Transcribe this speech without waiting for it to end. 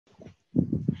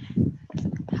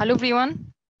Hello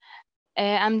everyone.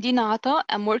 I'm Dina Ata.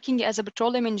 I'm working as a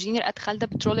petroleum engineer at Khalda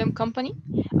Petroleum Company.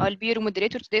 I'll be your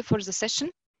moderator today for the session.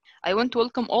 I want to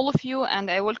welcome all of you, and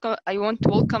I want to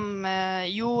welcome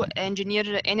you,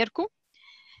 Engineer Enrico.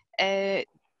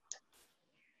 Engineer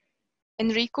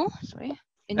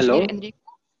Hello. Enrico.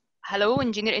 Hello,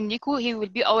 Engineer Enrico. He will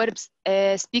be our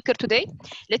speaker today.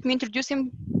 Let me introduce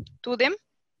him to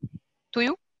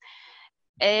you.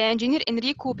 Engineer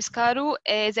Enrico Biscaro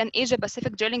is an Asia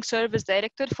Pacific Drilling Service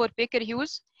Director for Baker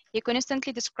Hughes. He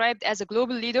constantly described as a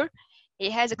global leader.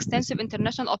 He has extensive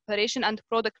international operation and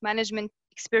product management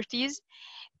expertise,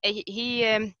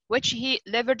 which he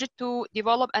leveraged to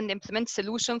develop and implement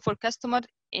solutions for customers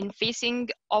in facing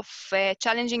of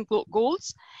challenging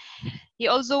goals. He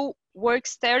also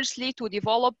works tirelessly to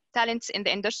develop talents in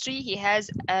the industry. He has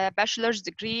a bachelor's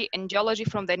degree in geology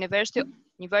from the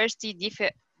University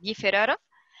di Ferrara,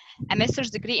 a master's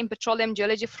degree in petroleum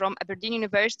geology from Aberdeen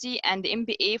University, and the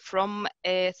MBA from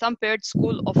Thunberg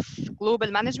School of Global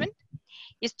Management.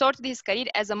 He started his career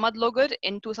as a mud logger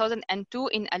in 2002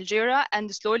 in Algeria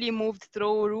and slowly moved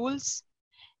through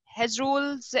his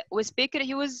roles with Baker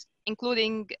Hughes,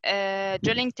 including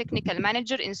drilling technical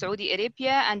manager in Saudi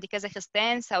Arabia and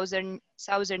Kazakhstan,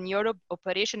 Southern Europe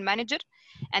operation manager,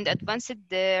 and advanced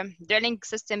drilling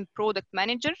system product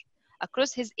manager.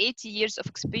 Across his 80 years of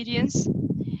experience,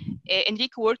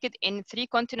 Enrico worked in 3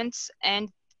 continents and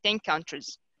 10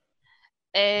 countries.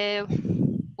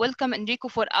 Welcome, Enrico,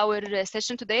 for our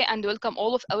session today, and welcome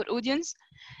all of our audience.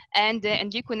 And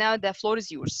Enrico, now the floor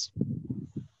is yours.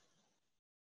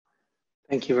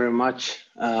 Thank you very much,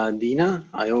 Dina.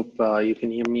 I hope you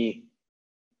can hear me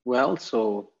well.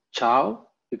 So, ciao,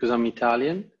 because I'm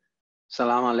Italian.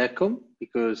 Salam alaikum,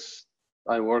 because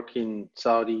I work in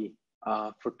Saudi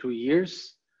for 2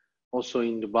 years, also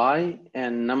in Dubai.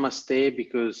 And namaste,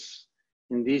 because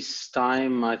in this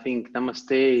time, I think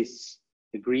namaste is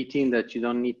a greeting that you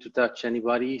don't need to touch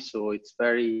anybody. So it's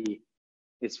very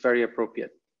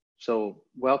appropriate. So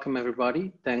welcome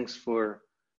everybody. Thanks for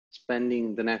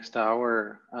spending the next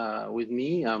hour with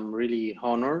me. I'm really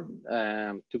honored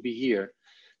to be here.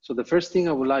 So the first thing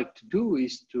I would like to do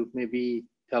is to maybe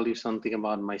tell you something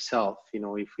about myself. You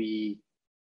know,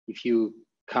 if you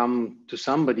come to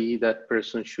somebody, that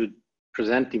person should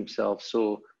present himself.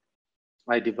 So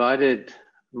I divided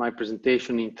my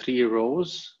presentation in 3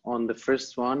 rows. On the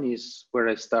first one is where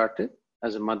I started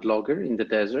as a mud logger in the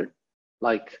desert,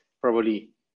 like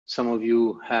probably some of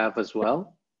you have as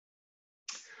well.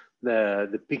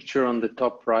 The picture on the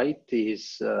top right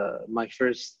is my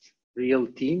first real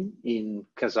team in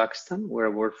Kazakhstan, where I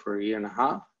worked for 1.5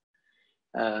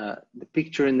 years. The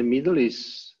picture in the middle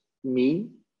is me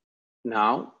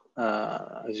now.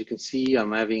 As you can see,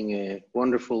 I'm having a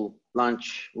wonderful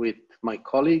lunch with my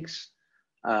colleagues.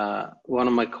 One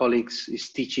of my colleagues is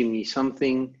teaching me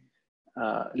something.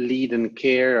 Lead and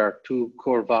care are 2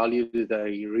 core values that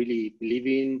I really believe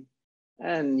in.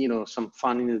 And, you know, some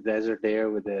fun in the desert there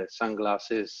with the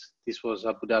sunglasses. This was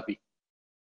Abu Dhabi.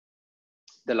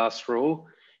 The last row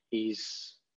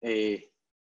is a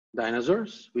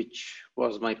dinosaurs, which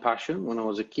was my passion when I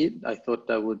was a kid. I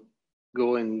thought I would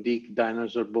go and dig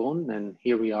dinosaur bone, and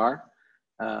here we are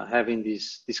having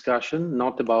this discussion,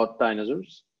 not about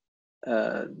dinosaurs.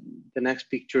 The next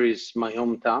picture is my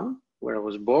hometown, where I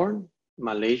was born,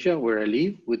 Malaysia, where I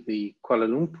live with the Kuala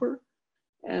Lumpur,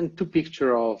 and 2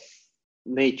 pictures of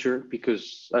nature,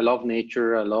 because I love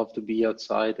nature, I love to be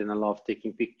outside, and I love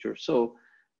taking pictures. So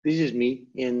this is me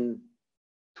in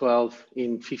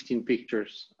 15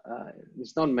 pictures.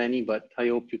 It's not many, but I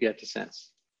hope you get a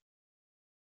sense.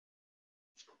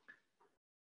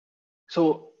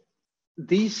 So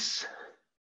this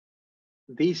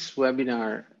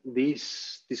webinar,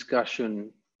 this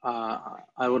discussion,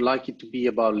 I would like it to be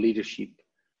about leadership.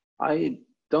 I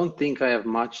don't think I have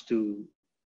much to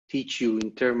teach you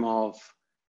in terms of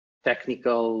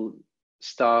technical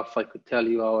stuff. I could tell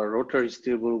you how a rotary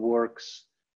steerable works,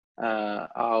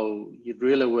 how you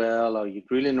drill a well, how you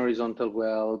drill an horizontal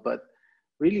well. But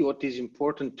really what is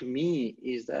important to me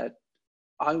is that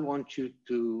I want you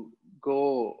to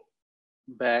go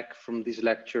back from this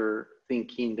lecture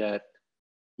thinking that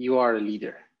you are a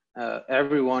leader.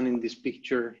 Everyone in this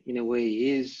picture in a way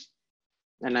is,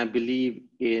 and I believe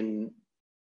in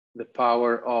the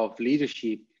power of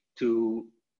leadership to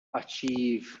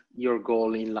achieve your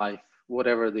goal in life,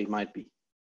 whatever they might be.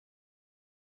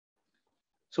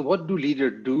 So what do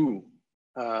leaders do?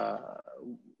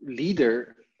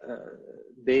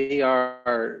 They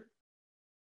are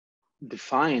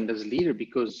defined as leader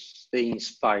because they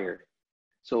inspire.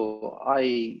 So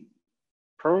I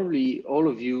probably all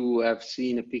of you have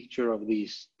seen a picture of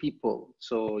these people.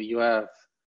 So you have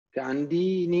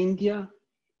Gandhi in India,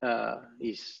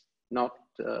 he's not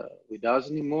with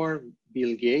us anymore.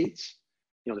 Bill Gates,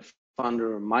 the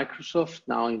founder of Microsoft,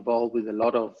 now involved with a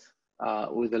lot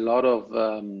of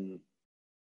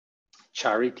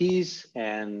charities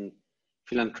and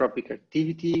philanthropic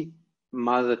activity.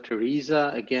 Mother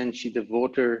Teresa, again, she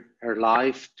devoted her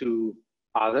life to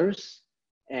others.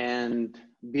 And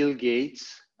Bill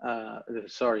Gates,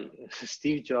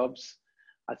 Steve Jobs.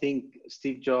 I think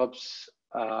Steve Jobs,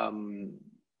 I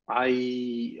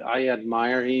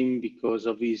admire him because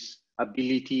of his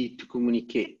ability to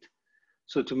communicate.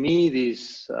 So to me,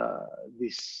 these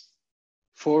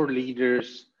 4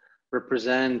 leaders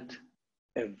represent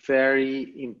a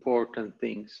very important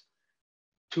things.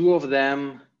 2 of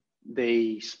them,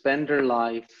 they spend their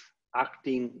life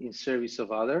acting in service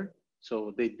of other.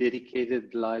 So they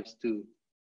dedicated lives to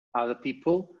other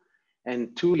people.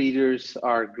 And 2 leaders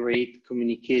are great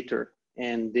communicator,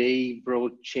 and they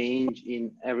brought change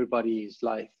in everybody's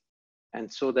life.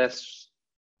 And so that's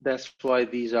why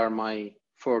these are my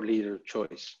 4 leader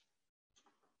choice.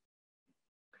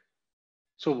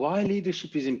 So why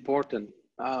leadership is important?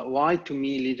 Why to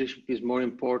me leadership is more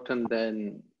important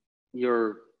than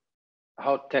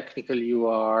how technical you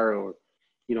are, or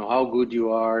how good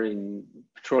you are in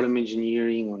petroleum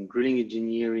engineering, on drilling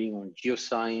engineering, on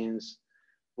geoscience.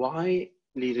 Why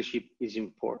leadership is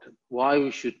important? Why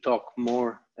we should talk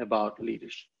more about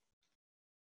leadership?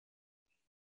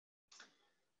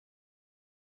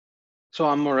 So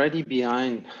I'm already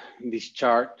behind this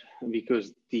chart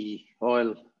because the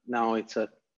oil now it's at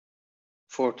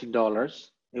 $40.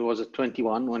 It was at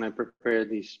 21 when I prepared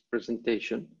this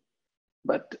presentation.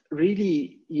 But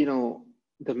really,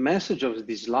 the message of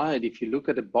this slide, if you look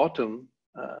at the bottom,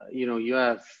 you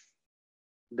have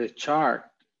the chart,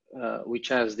 which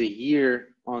has the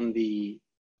year on the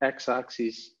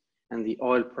x-axis and the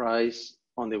oil price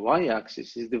on the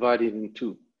y-axis is divided in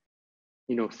 2.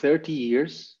 30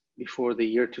 years before the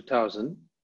year 2000,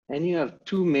 and you have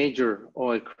 2 major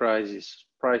oil crises,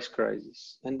 price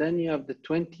crises. And then you have the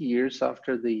 20 years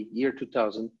after the year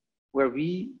 2000, where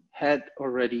we had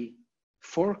already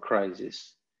 4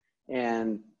 crises.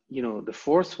 And, the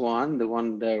 4th one, the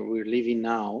one that we're living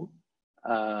now,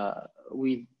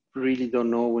 we really don't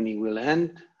know when it will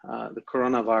end. The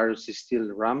coronavirus is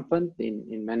still rampant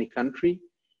in many countries.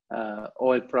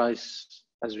 Oil price,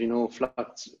 as we know,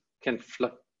 can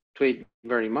fluctuate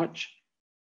very much.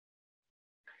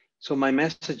 So my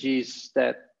message is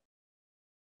that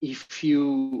if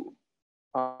you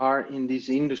are in this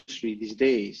industry these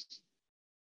days,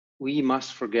 we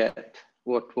must forget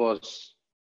what was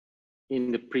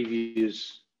in the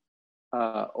previous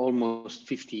almost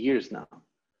 50 years now.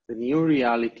 The new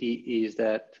reality is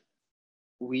that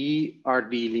we are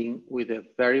dealing with a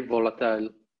very volatile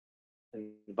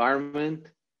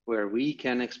environment where we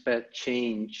can expect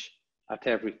change at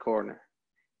every corner.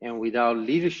 And without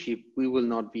leadership, we will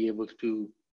not be able to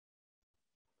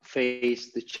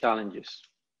face the challenges.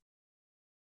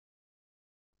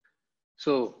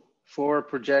 So for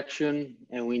projection,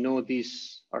 and we know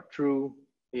these are true,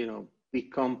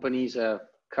 big companies have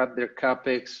cut their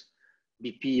capex.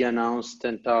 BP announced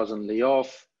 10,000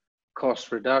 layoff,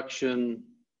 cost reduction,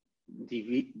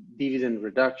 dividend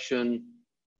reduction.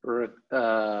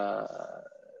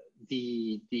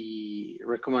 The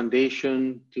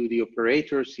recommendation to the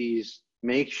operators is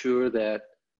make sure that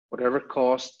whatever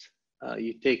cost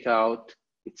you take out,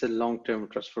 it's a long-term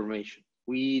transformation.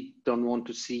 We don't want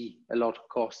to see a lot of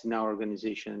cost in our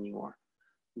organization anymore.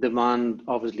 Demand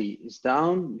obviously is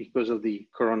down because of the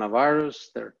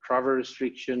coronavirus, there are travel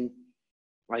restriction.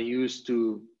 I used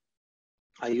to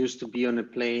be on a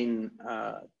plane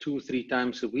 2-3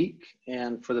 times a week,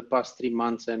 and for the past 3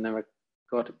 months I never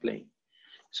got a plane.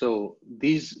 So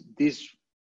this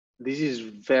is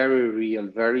very real,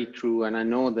 very true, and I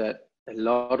know that a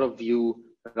lot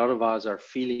of us are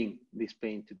feeling this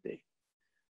pain today.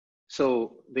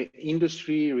 So the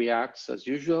industry reacts as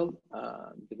usual.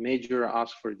 The major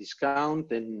asks for a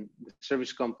discount, and the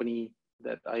service company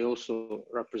that I also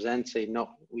represent say,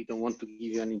 no, we don't want to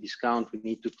give you any discount. We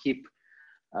need to keep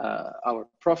our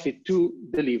profit to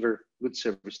deliver good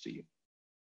service to you.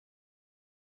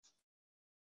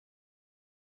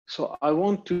 So I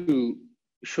want to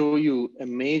show you a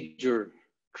major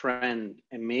trend,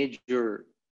 a major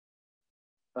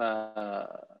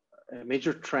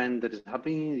trend that is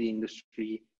happening in the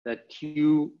industry that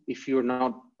if you're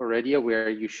not already aware,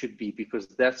 you should be, because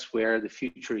that's where the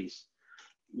future is.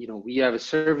 We have a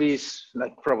service,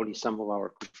 like probably some of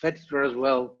our competitors as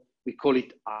well. We call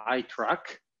it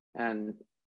iTrack, and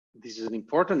this is an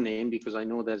important name because I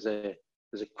know there's a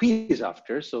quiz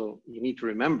after, so you need to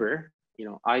remember, you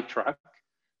know, iTrack,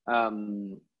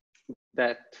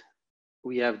 that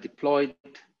we have deployed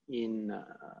in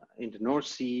the North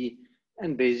Sea,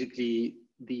 and basically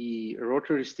the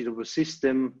rotary steerable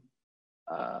system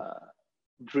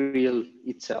drill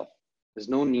itself. There's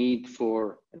no need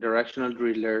for a directional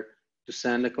driller to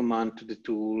send a command to the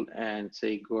tool and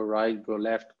say, go right, go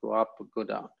left, go up, go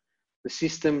down. The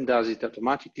system does it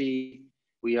automatically.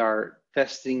 We are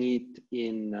testing it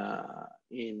in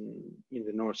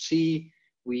the North Sea.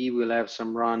 We will have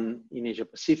some run in Asia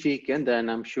Pacific, and then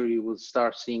I'm sure you will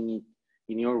start seeing it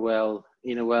in your well,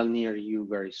 in a well near you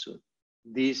very soon.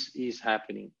 This is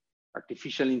happening.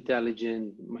 Artificial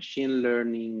intelligence, machine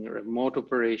learning, remote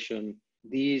operation,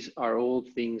 these are all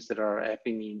things that are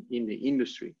happening in the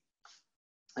industry.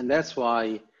 And that's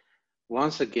why,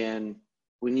 once again,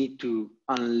 we need to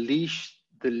unleash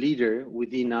the leader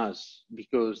within us,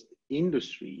 because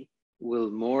industry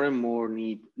will more and more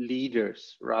need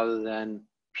leaders rather than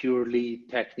purely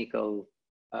technical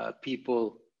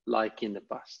people like in the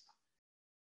past.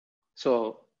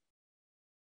 So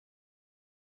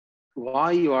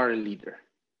why you are a leader?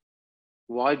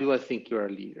 Why do I think you're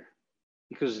a leader?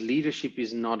 Because leadership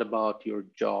is not about your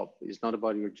job. It's not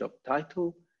about your job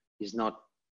title. It's not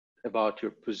about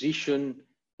your position.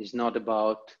 It's not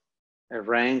about a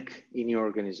rank in your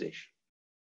organization.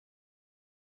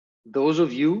 Those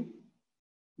of you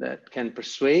that can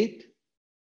persuade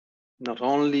not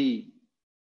only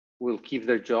will keep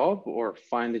their job or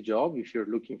find a job if you're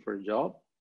looking for a job,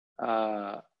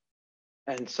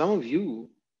 and some of you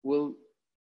will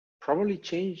probably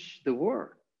change the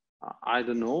world. I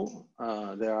don't know.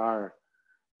 There are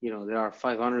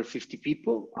 550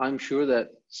 people. I'm sure that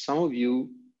some of you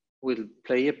will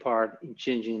play a part in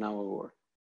changing our world.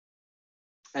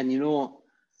 And you know,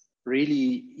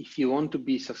 really, if you want to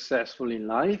be successful in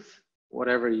life,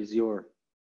 whatever is your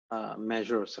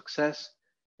measure of success,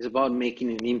 is about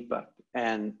making an impact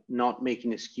and not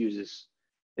making excuses.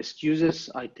 Excuses,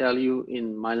 I tell you,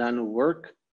 in my line of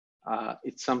work,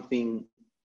 it's something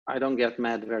I don't get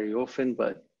mad very often,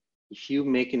 but if you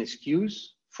make an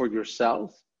excuse for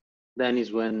yourself, then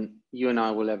is when you and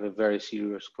I will have a very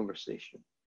serious conversation.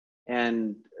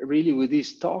 And really with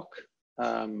this talk,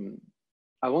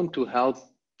 I want to help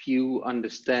you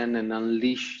understand and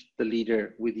unleash the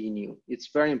leader within you. It's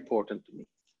very important to me.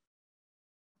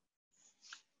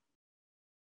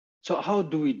 So how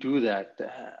do we do that?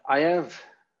 I have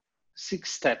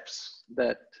 6 steps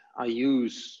that I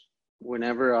use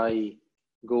whenever I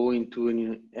go into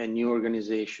a new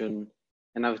organization,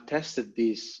 and I've tested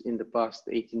this in the past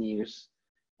 18 years,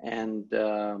 and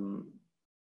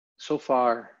so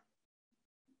far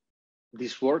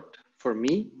this worked for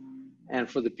me and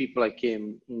for the people I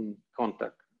came in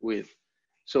contact with.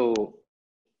 So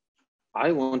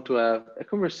I want to have a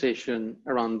conversation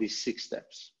around these 6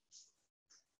 steps.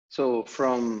 So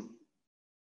from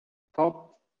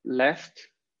top left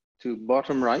to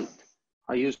bottom right,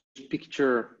 I use a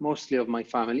picture mostly of my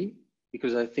family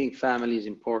because I think family is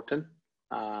important.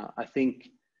 I think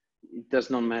it does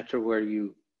not matter where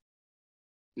you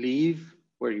live,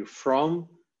 where you're from,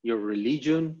 your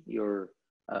religion, your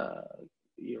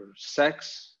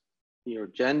sex, your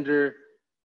gender,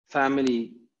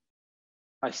 family.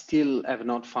 I still have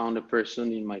not found a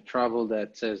person in my travel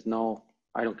that says, no,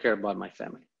 I don't care about my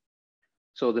family.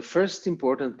 So the first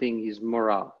important thing is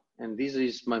morale. And this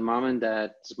is my mom and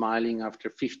dad smiling after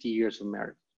 50 years of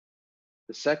marriage.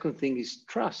 The second thing is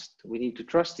trust. We need to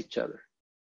trust each other.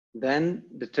 Then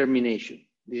determination.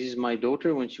 This is my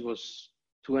daughter when she was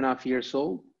 2.5 years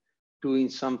old, doing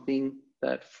something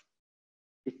that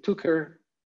it took her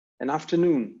an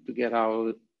afternoon to get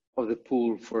out of the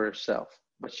pool for herself,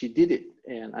 but she did it.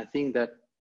 And I think that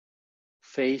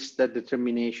faith, that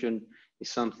determination is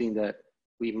something that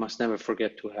we must never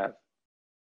forget to have.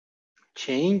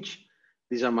 Change.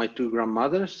 These are my 2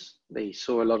 grandmothers. They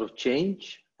saw a lot of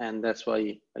change, and that's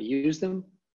why I use them.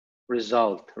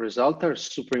 Result are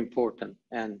super important,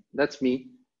 and that's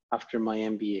me after my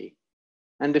MBA.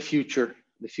 And the future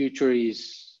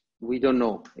is, we don't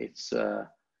know. It's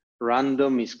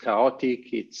random, it's chaotic,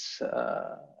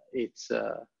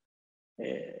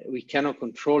 we cannot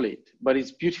control it, but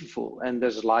it's beautiful and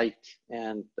there's light,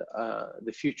 and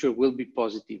the future will be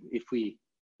positive if we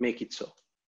make it so.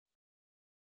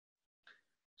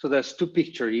 So there's 2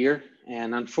 pictures here,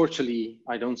 and unfortunately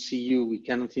I don't see you, we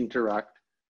cannot interact,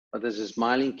 but there's a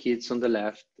smiling kids on the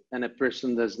left and a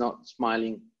person that's not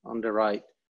smiling on the right.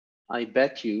 I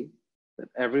bet you that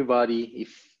everybody,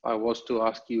 if I was to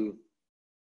ask you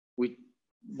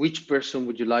which person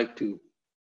would you like to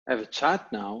have a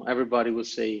chat now, everybody will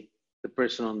say the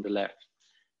person on the left.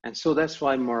 And so that's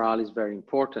why morale is very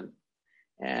important.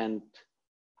 And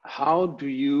how do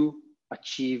you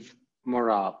achieve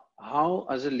morale? How,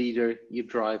 as a leader, you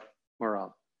drive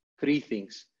morale? Three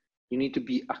things. You need to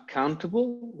be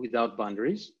accountable without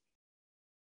boundaries.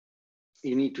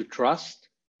 You need to trust,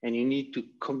 and you need to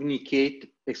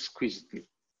communicate exquisitely.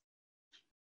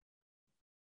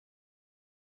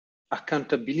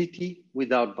 Accountability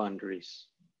without boundaries.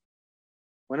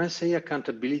 When I say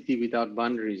accountability without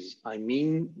boundaries, I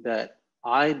mean that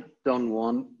I don't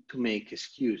want to make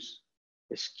excuses.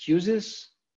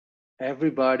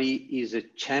 Everybody is a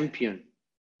champion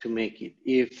to make it.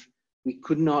 If we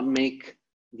could not make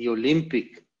the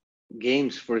Olympic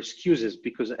Games for excuses,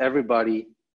 because everybody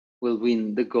will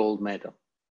win the gold medal.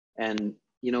 And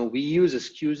we use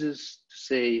excuses to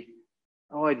say,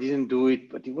 oh, I didn't do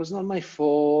it, but it was not my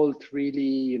fault,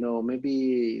 really.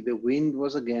 Maybe the wind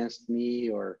was against me,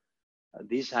 or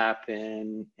this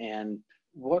happened. And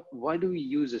why do we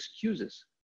use excuses?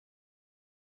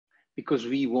 Because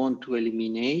we want to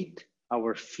eliminate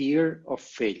our fear of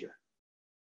failure,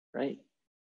 right?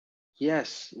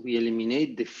 Yes, we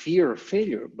eliminate the fear of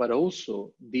failure, but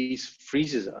also this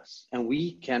freezes us and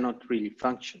we cannot really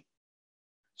function.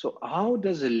 So how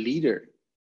does a leader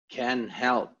can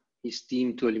help his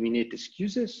team to eliminate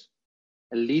excuses?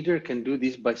 A leader can do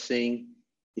this by saying,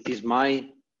 it is my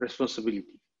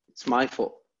responsibility. It's my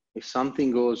fault. If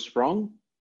something goes wrong,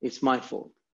 it's my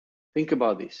fault. Think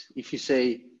about this. If you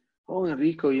say, oh,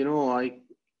 Enrico,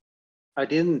 I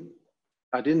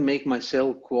didn't make my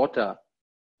sale quota,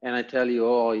 and I tell you,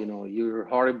 oh, you're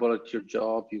horrible at your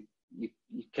job, you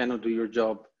cannot do your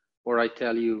job, or I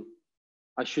tell you,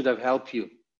 I should have helped you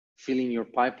filling your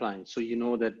pipeline, so you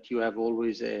know that you have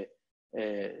always a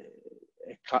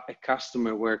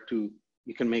customer where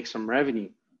you can make some revenue.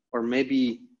 Or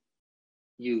maybe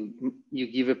you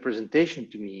give a presentation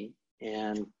to me,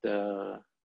 and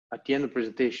at the end of the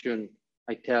presentation,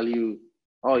 I tell you,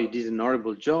 oh, you did an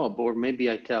horrible job. Or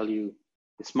maybe I tell you,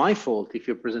 it's my fault if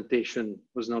your presentation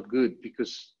was not good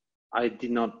because I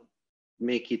did not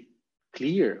make it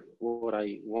clear what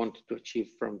I wanted to achieve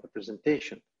from the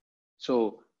presentation.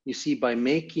 So you see, by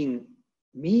making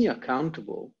me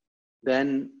accountable,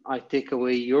 then I take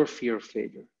away your fear of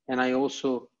failure. And I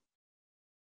also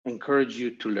encourage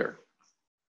you to learn.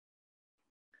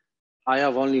 I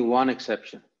have only one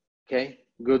exception, okay?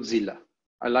 Godzilla.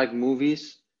 I like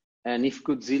movies, and if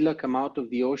Godzilla come out of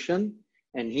the ocean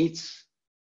and hits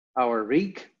our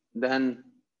rig, then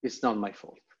it's not my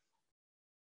fault.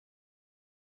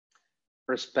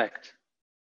 Respect.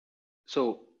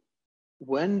 So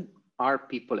when are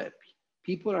people happy?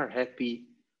 People are happy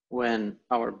when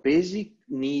our basic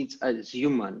needs as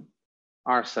human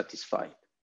are satisfied.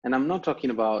 And I'm not talking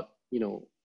about,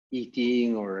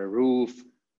 eating or a roof.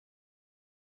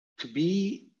 To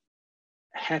be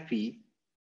happy,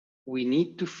 we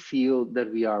need to feel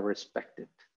that we are respected,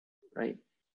 right?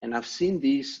 And I've seen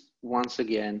this once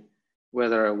again,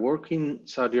 whether I work in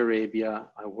Saudi Arabia,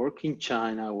 I work in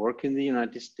China, I work in the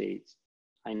United States,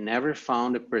 I never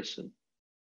found a person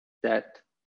that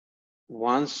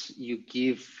once you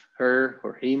give her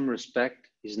or him respect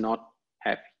is not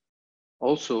happy.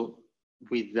 Also,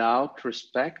 without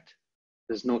respect,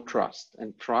 there's no trust.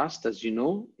 And trust, as you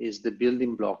know, is the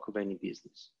building block of any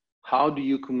business. How do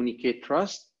you communicate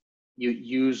trust? You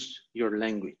use your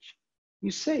language.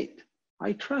 You say it.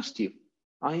 I trust you.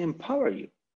 I empower you.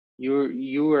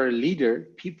 You are a leader.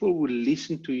 People will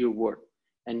listen to your word.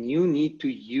 And you need to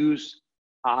use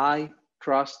I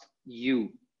trust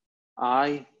you.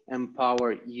 I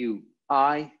empower you.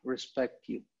 I respect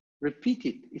you. Repeat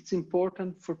it. It's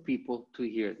important for people to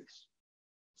hear this.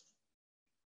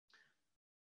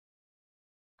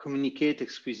 Communicate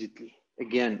exquisitely.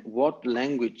 Again, what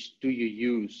language do you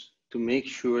use to make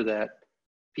sure that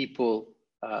people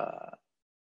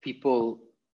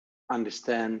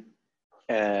understand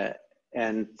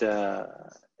and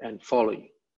follow you?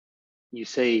 You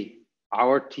say,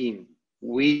 our team,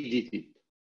 we did it.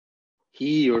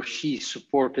 He or she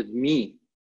supported me.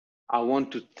 I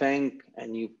want to thank,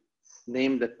 and you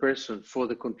name that person for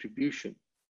the contribution.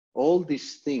 All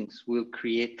these things will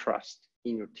create trust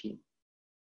in your team.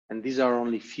 And these are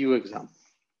only few examples.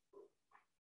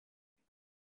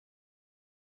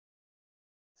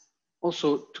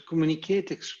 Also, to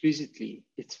communicate exquisitely,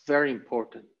 it's very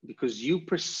important because you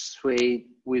persuade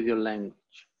with your language.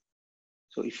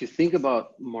 So if you think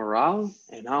about morale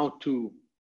and how to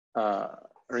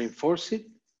reinforce it,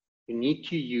 you need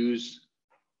to use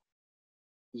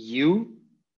you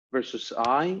versus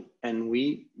I and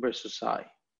we versus I.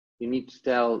 You need to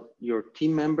tell your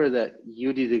team member that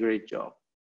you did a great job.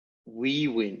 We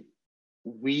win.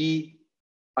 We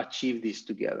achieve this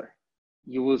together.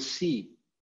 You will see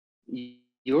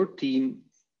your team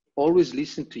always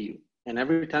listen to you. And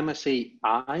every time I say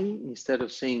I, instead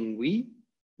of saying we,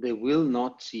 they will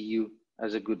not see you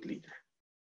as a good leader.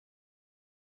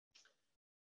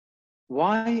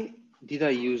 Why did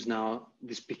I use now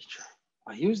this picture?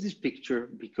 I use this picture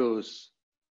because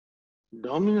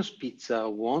Domino's Pizza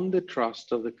won the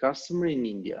trust of the customer in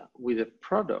India with a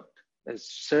product that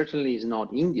certainly is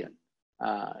not Indian.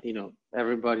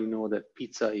 Everybody know that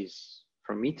pizza is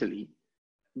from Italy,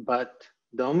 but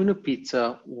Domino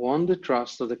Pizza won the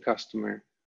trust of the customer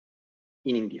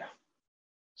in India.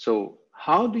 So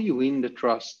how do you win the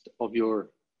trust of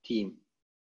your team?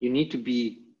 You need to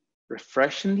be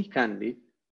refreshingly candid.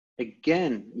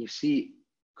 Again, you see,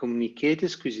 communicate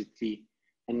exquisitely,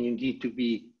 and you need to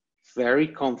be very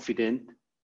confident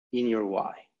in your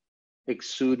why.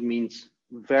 Exude means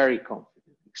very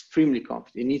confident, extremely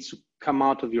confident. It needs to come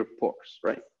out of your pores,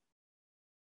 right?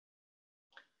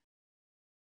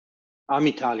 I'm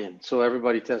Italian, so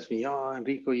everybody tells me, oh,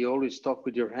 Enrico, you always talk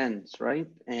with your hands, right?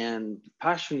 And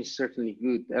passion is certainly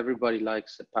good. Everybody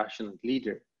likes a passionate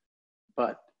leader.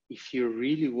 But if you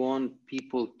really want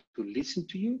people to listen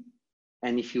to you,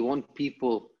 and if you want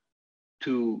people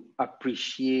to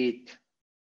appreciate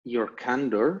your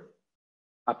candor,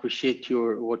 appreciate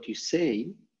what you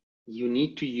say, you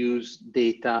need to use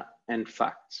data and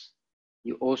facts.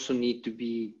 You also need to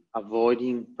be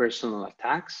avoiding personal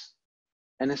attacks,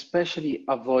 and especially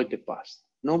avoid the past.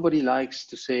 Nobody likes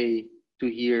to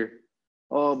hear,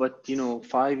 oh, but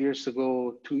 5 years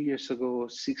ago, 2 years ago,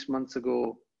 6 months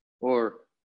ago, or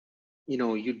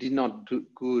you did not do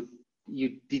good,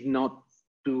 you did not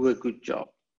do a good job.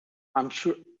 I'm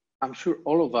sure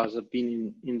all of us have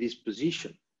been in this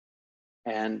position,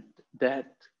 and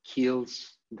that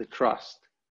kills the trust.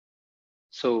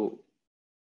 So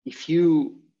if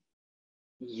you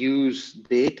use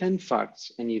data and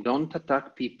facts and you don't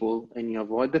attack people and you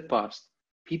avoid the past,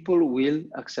 people will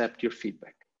accept your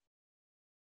feedback.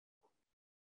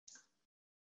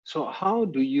 So how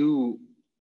do you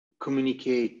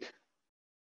communicate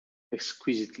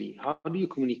exquisitely? How do you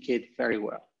communicate very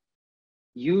well?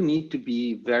 You need to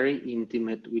be very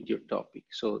intimate with your topic.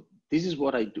 So this is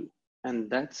what I do. And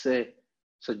that's a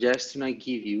suggestion I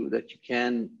give you that you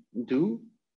can do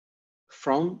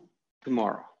from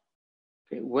tomorrow.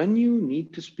 Okay? When you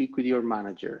need to speak with your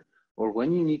manager, or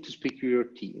when you need to speak with your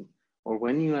team, or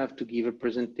when you have to give a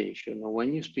presentation, or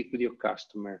when you speak with your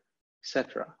customer,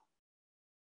 etc.,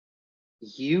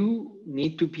 you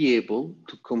need to be able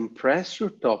to compress your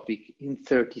topic in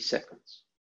 30 seconds.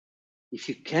 If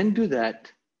you can do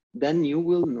that, then you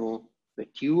will know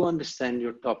that you understand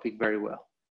your topic very well.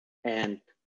 And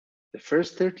the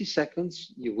first 30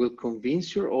 seconds, you will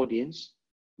convince your audience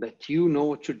that you know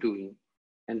what you're doing.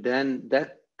 And then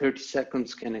that 30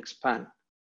 seconds can expand.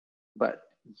 But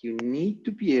you need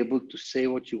to be able to say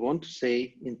what you want to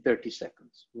say in 30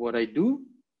 seconds. What I do,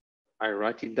 I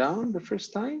write it down the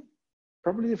first time.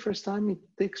 Probably the first time it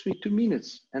takes me 2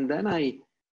 minutes. And then I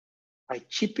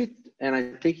chip it and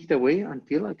I take it away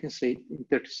until I can say it in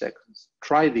 30 seconds.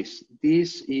 Try this.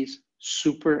 This is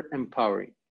super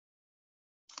empowering.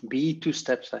 Be 2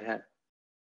 steps ahead.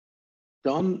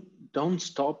 Don't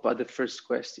stop at the first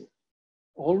question.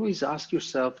 Always ask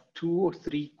yourself 2 or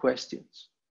 3 questions,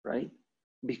 right?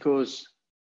 Because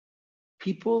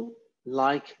people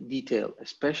like detail,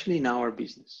 especially in our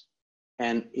business.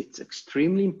 And it's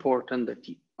extremely important that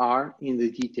you are in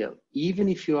the detail. Even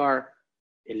if you are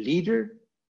a leader,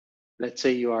 let's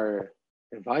say you are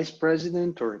a vice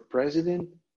president or a president,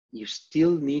 you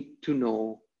still need to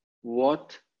know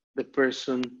what the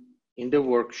person in the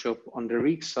workshop, on the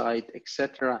rig site,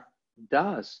 etc.,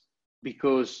 does,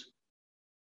 because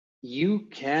you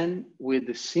can, with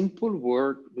a simple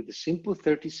word, with a simple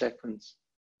 30 seconds,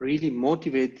 really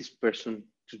motivate this person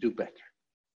to do better.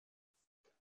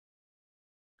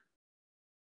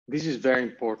 This is very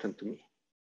important to me.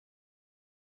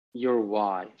 Your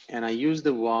why. And I use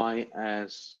the why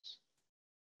as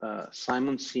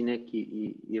Simon Sinek,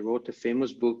 he wrote a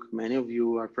famous book. Many of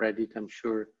you have read it, I'm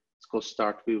sure. It's called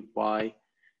Start With Why.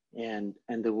 And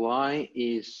the why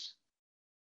is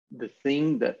the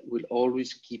thing that will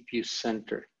always keep you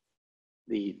centered.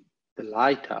 The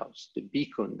lighthouse, the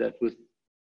beacon that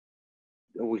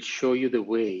will show you the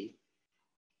way,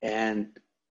 and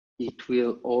it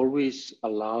will always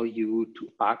allow you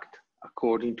to act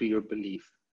according to your belief.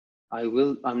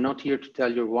 I'm not here to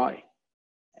tell you why.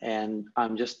 And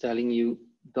I'm just telling you,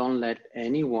 don't let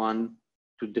anyone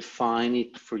to define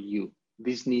it for you.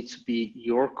 This needs to be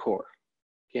your core,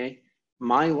 okay?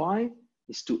 My why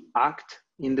is to act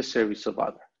in the service of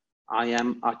others. I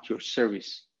am at your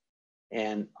service.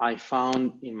 And I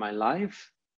found in my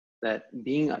life that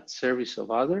being at service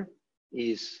of others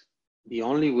is the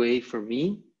only way for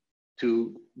me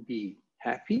to be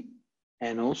happy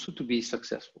and also to be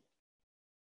successful.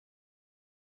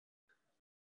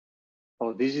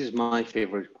 Oh, this is my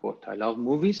favorite quote. I love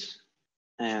movies,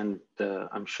 and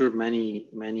I'm sure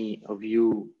many of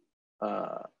you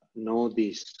know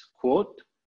this quote,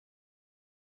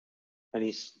 and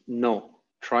it's no,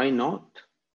 try not,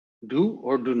 do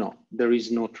or do not. There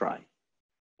is no try.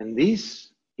 And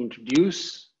this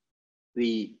introduces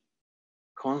the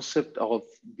concept of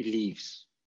beliefs.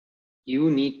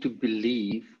 You need to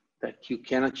believe that you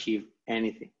can achieve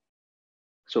anything.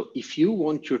 So if you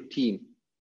want your team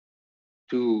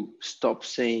to stop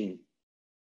saying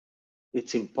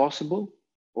it's impossible,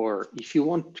 or if you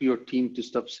want your team to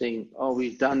stop saying, oh,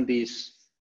 we've done this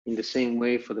in the same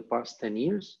way for the past 10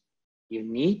 years, you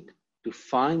need to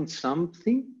find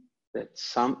something that's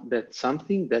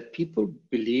something that people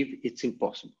believe it's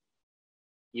impossible.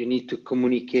 You need to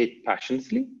communicate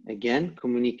passionately. Again,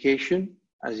 communication,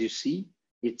 as you see,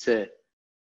 it's a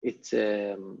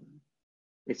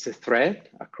thread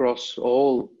across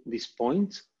all these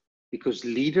points, because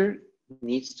leader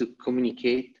needs to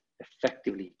communicate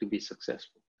effectively to be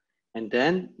successful. And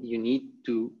then you need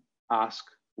to ask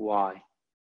why.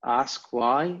 Ask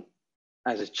why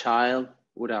as a child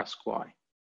would ask why.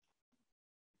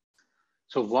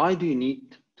 So why do you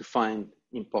need to find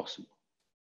impossible?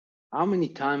 How many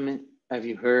times have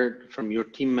you heard from your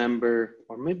team member,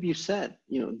 or maybe you said,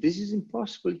 this is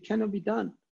impossible, it cannot be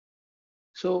done.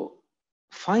 So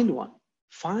find one.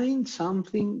 Find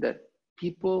something that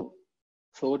people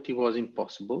thought it was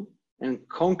impossible and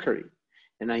conquer it.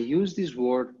 And I use this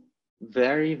word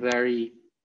very, very,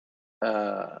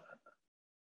 I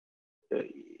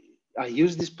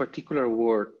use this particular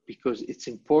word because it's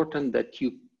important that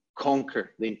you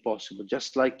conquer the impossible,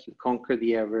 just like you conquer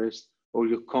the Everest or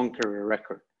you conquer a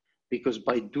record. Because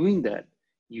by doing that,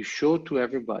 you show to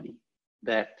everybody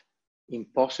that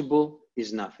impossible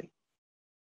is nothing.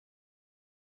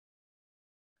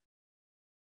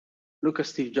 Look at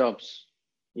Steve Jobs.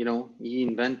 He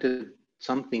invented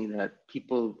something that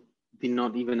people did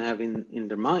not even have in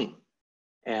their mind.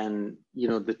 And,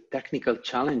 the technical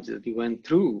challenge that he went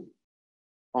through,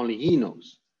 only he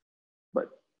knows. But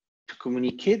to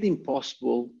communicate the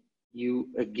impossible, you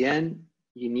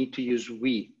need to use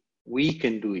we. We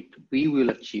can do it. We will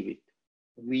achieve it.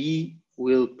 We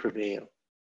will prevail.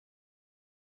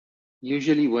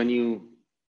 Usually when you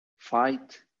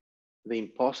fight the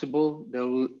impossible,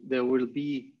 there will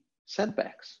be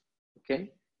setbacks,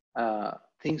 okay?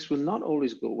 Things will not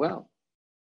always go well.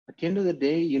 At the end of the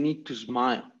day, you need to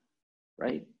smile,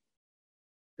 right?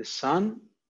 The sun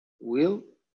will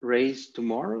rise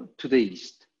tomorrow to the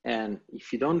east. And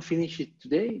if you don't finish it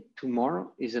today,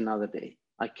 tomorrow is another day.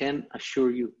 I can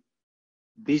assure you,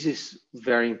 this is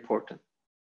very important,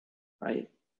 right?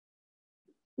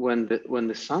 When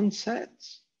the sun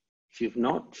sets, if you've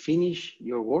not finished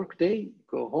your work day,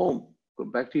 go home, go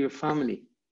back to your family,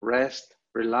 rest,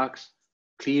 relax,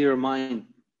 clear your mind.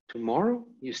 Tomorrow,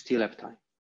 you still have time.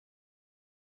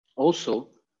 Also,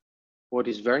 what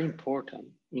is very important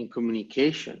in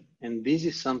communication, and this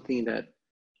is something that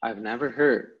I've never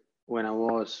heard when I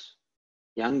was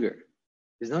younger,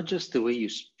 is not just the way you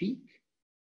speak,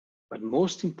 but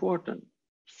most important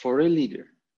for a leader,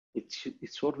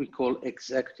 it's what we call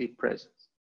executive presence.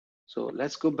 So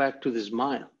let's go back to the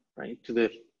smile, right? To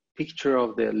the picture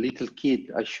of the little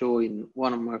kid I show in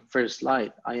one of my first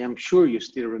slides. I am sure you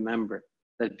still remember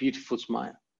that beautiful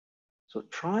smile. So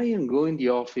try and go in the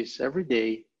office every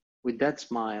day with that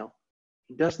smile.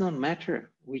 It does not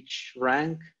matter which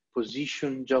rank,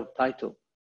 position, job title.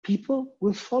 People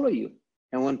will follow you.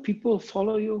 And when people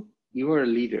follow you, you are a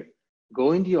leader.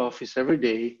 Go in the office every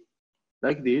day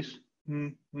like this.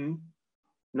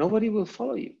 Nobody will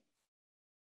follow you.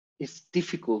 It's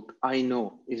difficult, I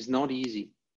know, it's not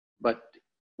easy. But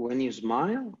when you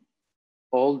smile,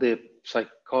 all the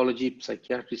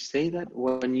psychiatrists say that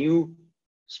when you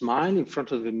smile in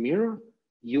front of the mirror,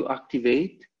 you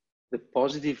activate the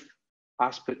positive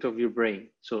aspect of your brain.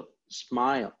 So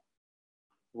smile,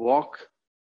 walk,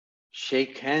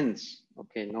 shake hands.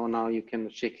 Okay, no, now you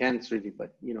cannot shake hands really,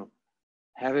 but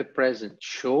have a present.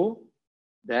 Show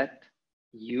that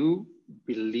you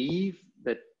believe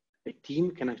that a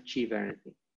team can achieve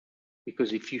anything.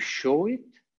 Because if you show it,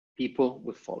 people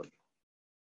will follow you.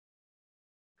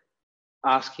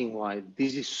 Asking why,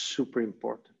 this is super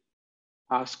important.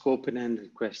 Ask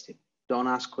open-ended questions. don't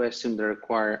ask questions that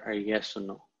require a yes or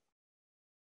no.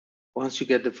 Once you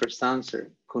get the first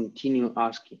answer, continue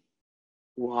asking.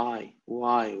 Why?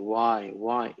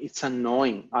 It's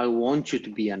annoying. I want you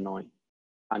to be annoying.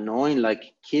 Annoying like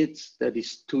kids that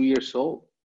is 2 years old,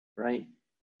 right?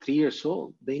 3 years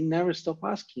old. They never stop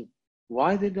asking.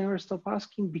 Why they never stop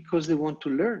asking? Because they want to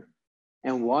learn.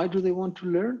 And why do they want to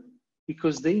learn?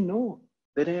 Because they know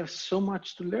that they have so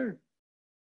much to learn.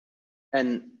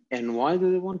 And why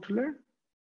do they want to learn?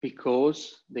 Because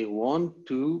they want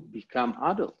to become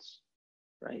adults,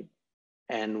 right?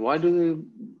 And why do they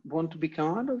want to become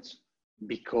adults?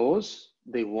 Because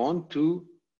they want to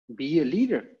be a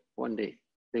leader one day.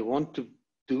 They want to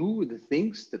do the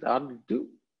things that adults do,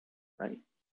 right?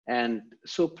 And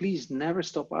so please never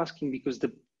stop asking, because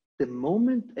the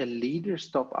moment a leader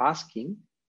stop asking,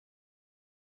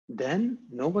 then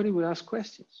nobody will ask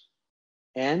questions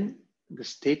and the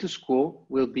status quo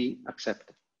will be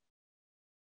accepted.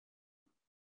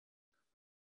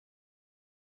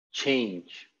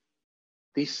 Change.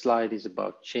 This slide is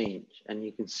about change, and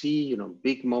you can see, you know,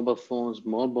 big mobile phones,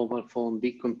 small mobile phone,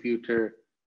 big computer,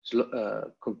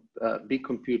 big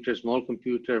computer, small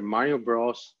computer, Mario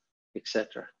Bros,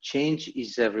 etc. Change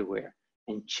is everywhere,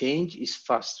 and change is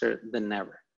faster than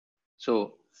ever.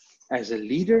 So, as a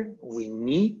leader, we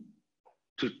need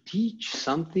to teach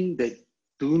something that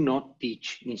do not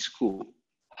teach in school.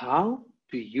 How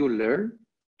do you learn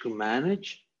to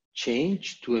manage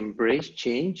change, to embrace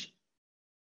change?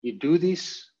 You do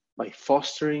this by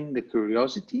fostering the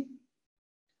curiosity,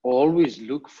 always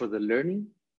look for the learning,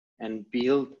 and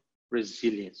build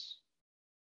resilience.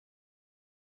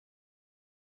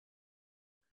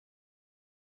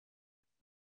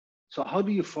 So how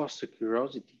do you foster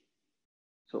curiosity?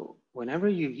 So whenever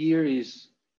you hear is,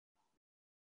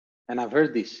 and I've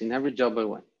heard this in every job I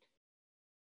went,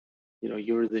 you know,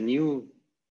 you're the new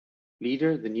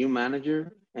leader, the new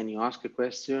manager, and you ask a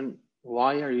question,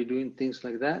 why are you doing things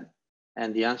like that?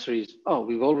 And the answer is, oh,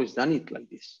 we've always done it like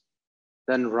this.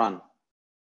 Then run,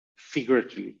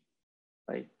 figuratively,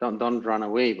 right? Don't run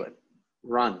away, but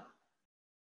run.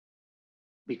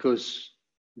 Because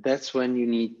that's when you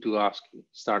need to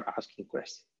start asking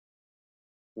questions.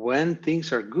 When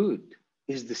things are good,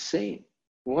 it's the same.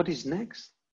 What is next?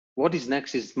 What is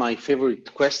next is my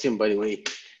favorite question, by the way,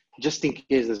 just in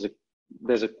case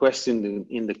there's a question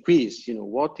in the quiz, you know,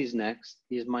 what is next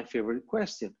is my favorite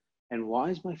question. And why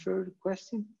is my favorite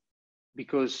question?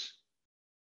 Because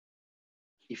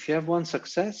if you have one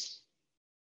success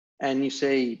and you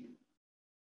say,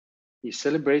 you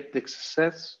celebrate the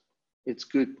success, it's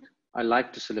good. I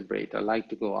like to celebrate. I like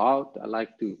to go out. I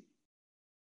like to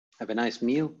have a nice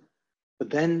meal. But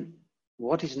then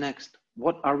what is next?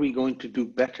 What are we going to do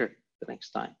better the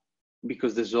next time?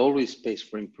 Because there's always space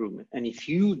for improvement. And if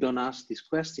you don't ask this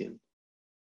question,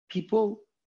 people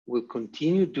will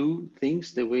continue to do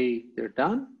things the way they're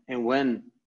done. And when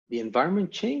the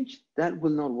environment changes, that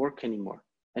will not work anymore.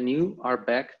 And you are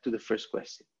back to the first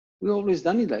question. We've always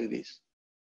done it like this,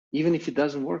 even if it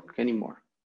doesn't work anymore.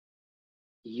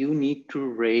 You need to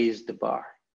raise the bar.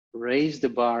 Raise the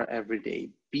bar every day.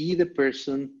 Be the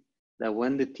person that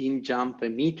when the team jump a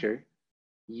meter,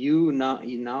 you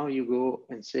go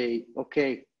and say,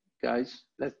 okay, guys,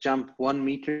 let's jump 1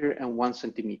 meter and 1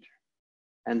 centimeter.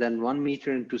 And then 1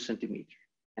 meter and 2 centimeters.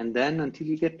 And then until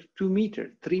you get to 2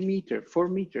 meters, 3 meters, 4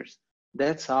 meters.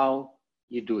 That's how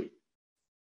you do it.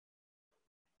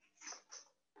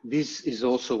 This is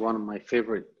also one of my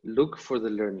favorite. Look for the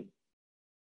learning.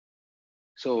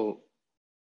 So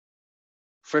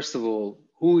first of all,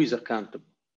 who is accountable?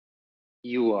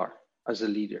 You are, as a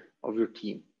leader of your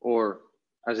team or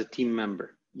as a team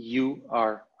member. You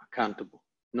are accountable,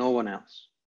 no one else,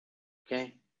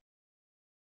 okay?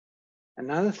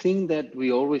 Another thing that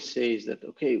we always say is that,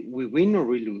 okay, we win or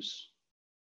we lose.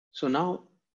 So now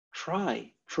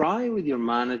try with your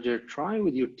manager, try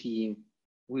with your team.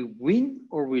 We win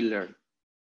or we learn.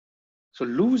 So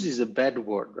lose is a bad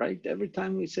word, right? Every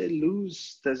time we say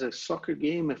lose, there's a soccer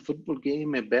game, a football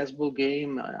game, a baseball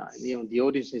game. You know, the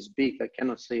audience is big. I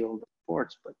cannot say all the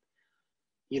sports, but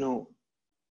you know,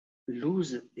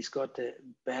 lose is got a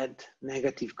bad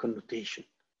negative connotation.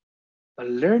 But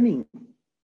learning,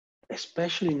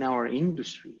 especially in our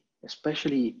industry,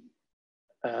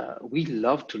 we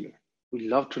love to learn. We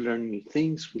love to learn new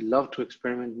things. We love to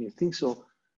experiment new things. So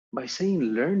by saying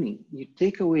learning, you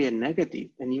take away a negative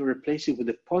and you replace it with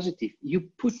a positive. You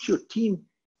put your team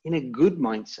in a good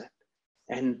mindset.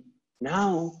 And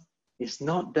now it's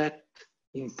not that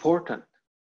important,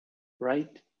 right?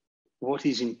 What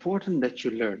is important that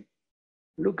you learn.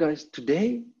 Look, guys,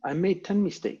 today I made 10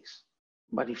 mistakes,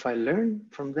 but if I learn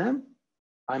from them,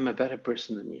 I'm a better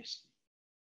person than yesterday.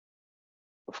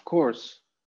 Of course,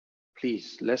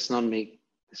 please, let's not make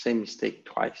the same mistake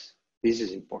twice. This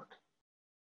is important.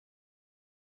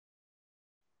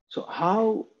 So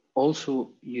how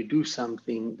also you do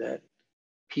something that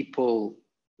people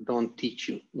don't teach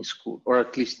you in school, or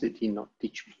at least they did not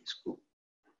teach me in school.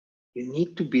 You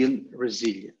need to build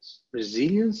resilience.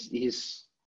 Resilience is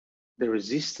the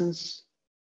resistance,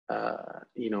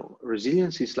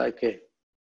 resilience is like a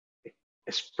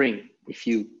spring. If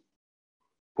you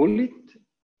pull it,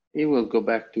 it will go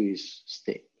back to its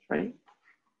state, right?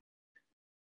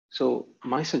 So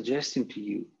my suggestion to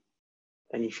you,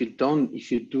 and if you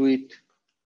do it,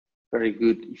 very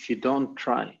good. If you don't,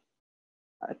 try.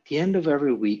 At the end of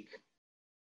every week,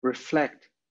 reflect,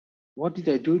 what did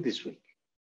I do this week?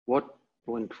 What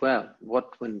went well?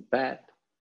 What went bad?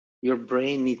 Your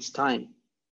brain needs time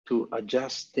to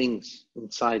adjust things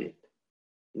inside it.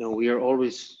 We are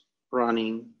always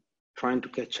running, trying to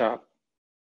catch up.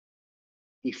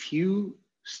 If you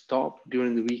stop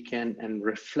during the weekend and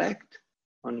reflect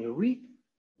on your week,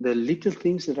 the little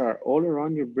things that are all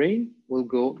around your brain will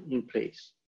go in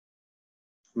place.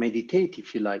 Meditate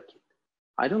if you like it.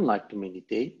 I don't like to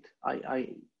meditate.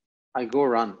 I go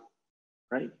run,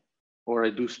 right? Or I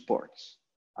do sports.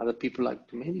 Other people like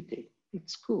to meditate.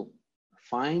 It's cool.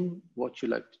 Find what you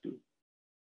like to do.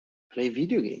 Play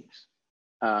video games.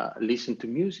 Listen to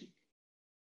music.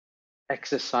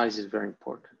 Exercise is very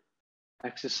important.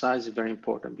 Exercise is very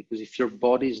important because if your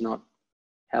body is not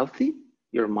healthy,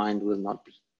 your mind will not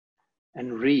be.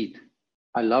 And read.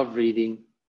 I love reading.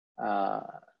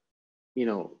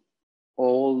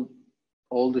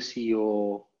 All the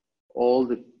CEO, all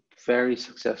the very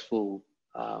successful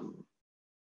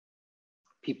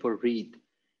people read.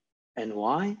 And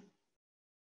why?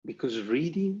 Because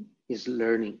reading is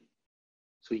learning.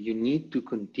 So you need to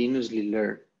continuously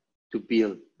learn to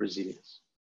build resilience.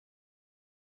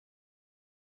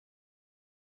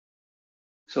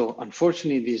 So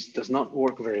unfortunately, this does not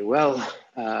work very well.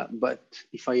 But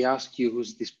if I ask you who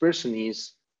this person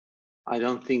is, I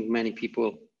don't think many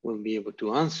people will be able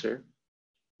to answer.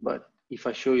 But if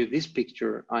I show you this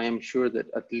picture, I am sure that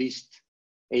at least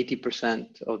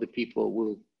 80% of the people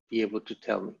will be able to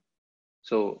tell me.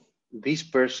 So this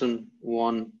person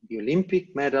won the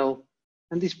Olympic medal,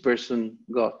 and this person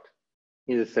got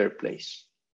in the 3rd place.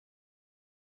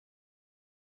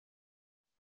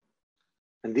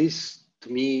 And this, to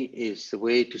me, is the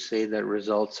way to say that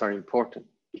results are important,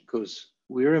 because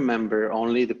we remember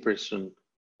only the person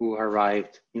who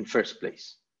arrived in 1st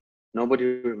place. Nobody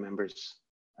remembers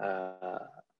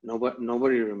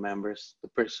the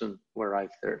person who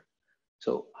arrived 3rd.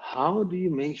 So how do you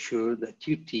make sure that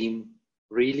your team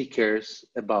really cares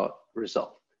about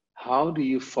result? How do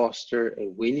you foster a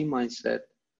winning mindset?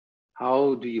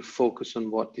 How do you focus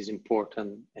on what is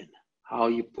important, and how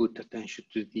you put attention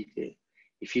to detail?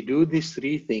 If you do these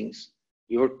 3 things,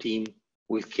 your team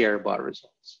will care about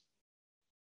results.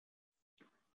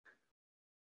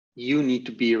 You need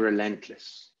to be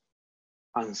relentless,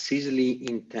 unceasingly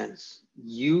intense.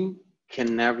 You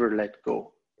can never let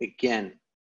go. Again,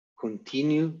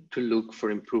 continue to look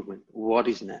for improvement. What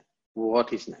is next?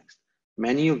 What is next?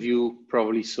 Many of you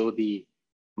probably saw the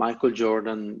Michael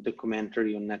Jordan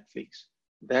documentary on Netflix.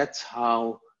 That's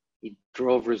how it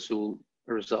drove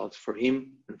results for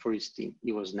him and for his team.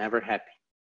 He was never happy.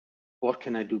 What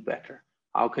can I do better?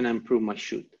 How can I improve my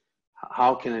shoot?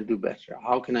 How can I do better?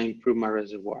 How can I improve my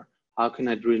reservoir? How can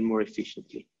I drill more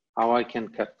efficiently? How I can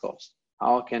cut costs?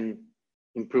 How I can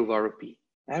improve ROP?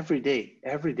 Every day,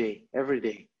 every day, every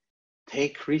day.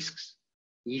 Take risks.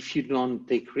 If you don't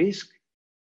take risk,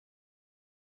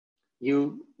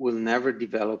 you will never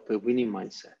develop a winning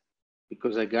mindset,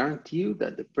 because I guarantee you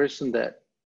that the person that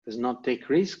does not take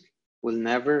risk will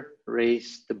never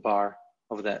raise the bar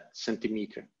of that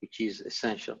centimeter, which is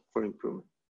essential for improvement.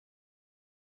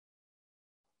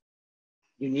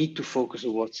 You need to focus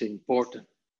on what's important.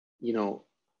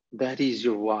 That is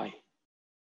your why.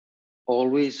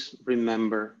 Always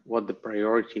remember what the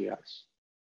priority is.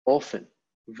 Often,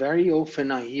 very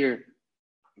often I hear,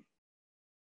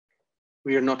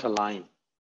 we are not aligned.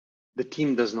 The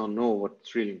team does not know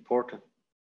what's really important.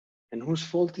 And whose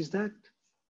fault is that?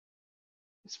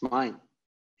 It's mine.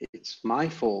 It's my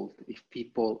fault if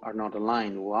people are not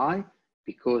aligned. Why?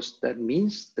 Because that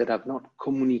means that I've not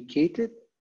communicated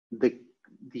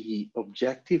the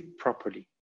objective properly.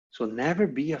 So never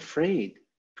be afraid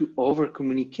to over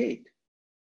communicate.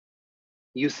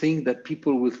 You think that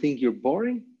people will think you're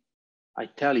boring? I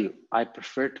tell you, I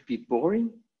prefer to be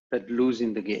boring than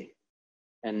losing the game.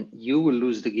 And you will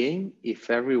lose the game if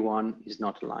everyone is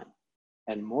not aligned.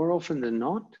 And more often than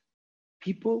not,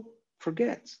 people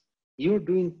forget. You're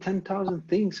doing 10,000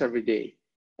 things every day,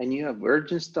 and you have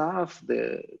urgent stuff.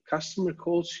 The customer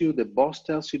calls you, the boss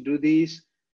tells you do this.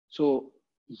 So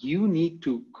you need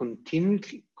to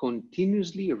continuously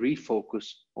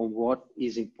refocus on what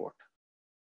is important.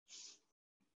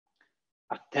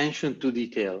 Attention to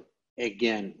detail.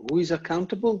 Again, who is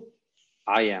accountable?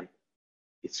 I am.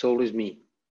 It's always me.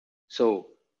 So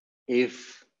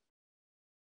if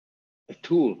a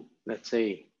tool, let's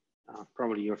say,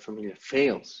 probably you're familiar,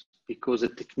 fails because a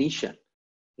technician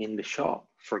in the shop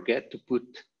forget to put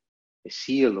a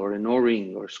seal or an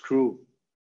O-ring or screw,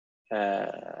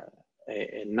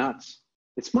 a nuts,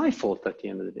 it's my fault at the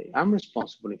end of the day. I'm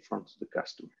responsible in front of the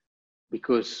customer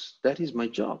because that is my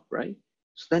job, right?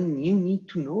 So then you need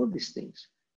to know these things.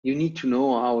 You need to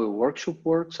know how a workshop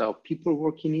works, how people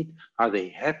work in it. Are they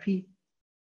happy?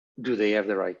 Do they have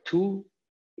the right tool?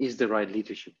 Is the right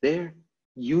leadership there?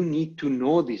 You need to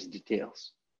know these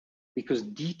details because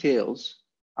details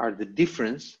are the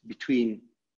difference between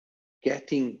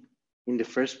getting in the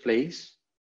first place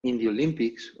in the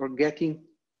Olympics or getting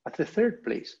at the third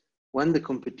place. When the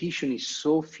competition is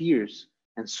so fierce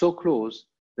and so close,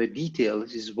 the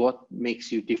details is what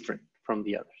makes you different from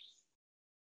the others.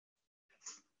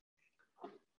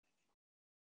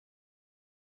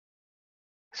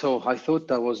 So I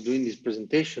thought I was doing this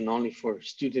presentation only for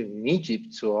students in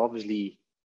Egypt. So obviously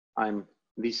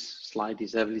this slide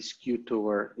is heavily skewed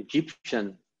toward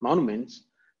Egyptian monuments,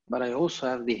 but I also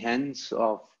have the hands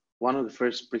of one of the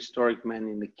first prehistoric men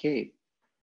in the cave.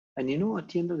 And you know, at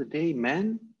the end of the day,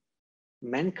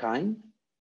 mankind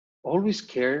always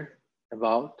care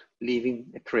about leaving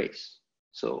a trace.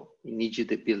 So in Egypt,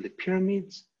 they built the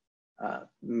pyramids.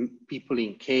 People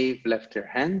in cave left their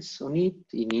hands on it.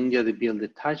 In India, they built the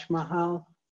Taj Mahal.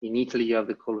 In Italy, you have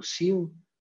the Colosseum.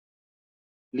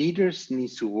 Leaders need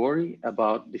to worry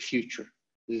about the future,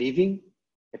 leaving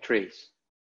a trace.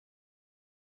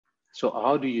 So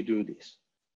how do you do this?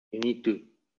 You need to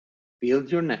build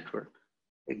your network,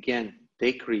 again,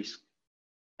 take risk,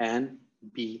 and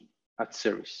be at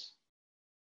service.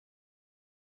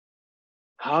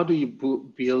 How do you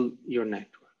build your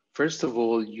network? First of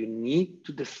all, you need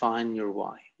to define your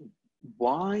why.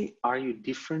 Why are you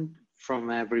different from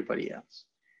everybody else?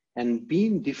 And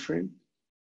being different,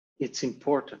 it's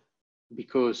important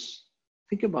because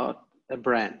think about a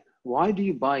brand. Why do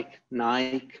you buy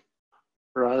Nike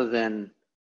rather than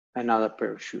another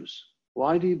pair of shoes?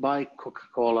 Why do you buy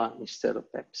Coca-Cola instead of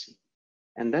Pepsi?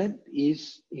 And that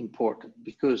is important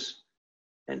because,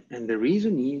 and the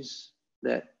reason is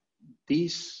that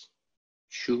these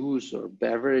shoes or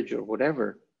beverage or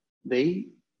whatever, they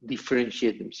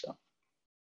differentiate themselves.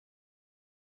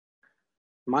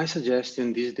 My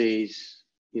suggestion these days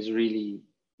is really,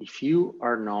 if you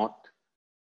are not,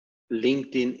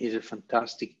 LinkedIn is a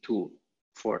fantastic tool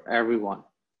for everyone.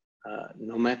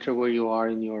 No matter where you are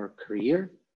in your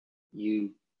career,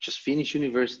 you just finish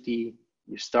university,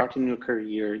 you start in your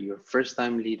career, you're a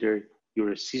first-time leader,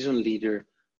 you're a seasoned leader,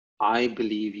 I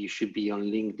believe you should be on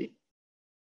LinkedIn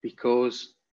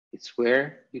because it's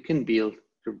where you can build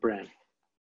your brand.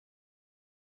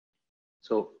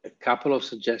 So a couple of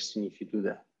suggestions if you do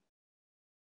that.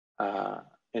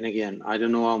 And again, I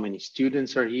don't know how many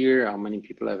students are here, how many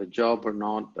people have a job or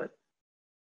not, but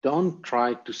don't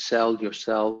try to sell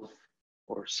yourself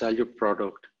or sell your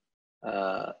product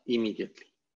immediately.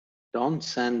 Don't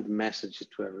send messages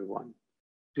to everyone.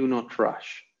 Do not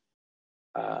rush.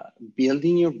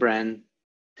 Building your brand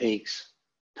takes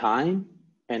time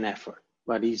and effort,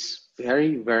 but is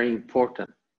very, very important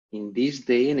in this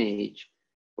day and age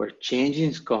where change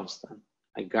is constant.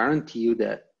 I guarantee you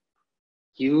that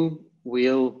you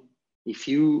will, if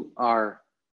you are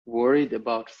worried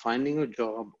about finding a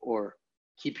job or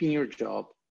keeping your job,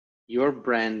 your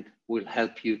brand will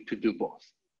help you to do both.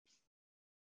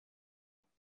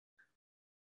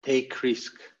 Take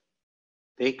risk.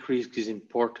 Take risk is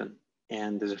important.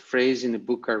 And there's a phrase in the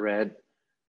book I read,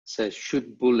 says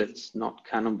shoot bullets, not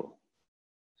cannonball.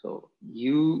 So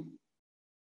you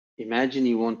imagine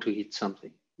you want to hit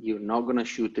something. You're not going to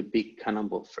shoot a big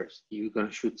cannonball first. You're going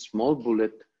to shoot small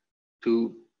bullet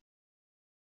to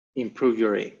improve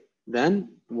your aim. Then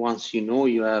once you know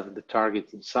you have the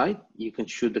target in sight, you can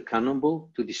shoot the cannonball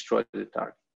to destroy the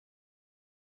target.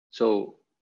 So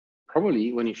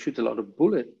probably when you shoot a lot of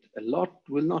bullet, a lot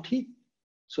will not hit.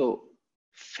 So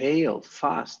fail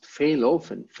fast, fail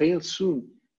often, fail soon,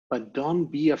 but don't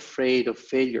be afraid of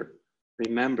failure.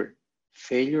 Remember,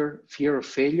 fear of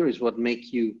failure is what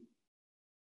makes you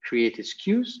create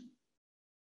excuse.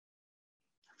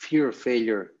 Fear of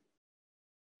failure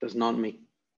does not make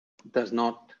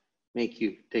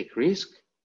you take risk.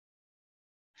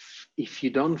 if you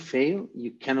don't fail,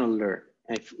 you cannot learn.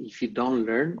 If you don't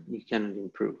learn, you cannot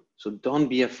improve. So don't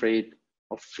be afraid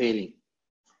of failing.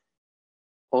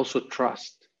 Also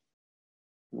trust.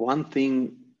 One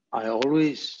thing I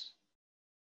always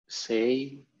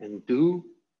say and do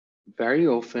very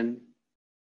often,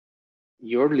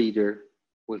 your leader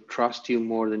will trust you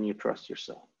more than you trust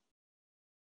yourself.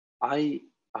 I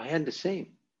had the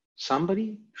same.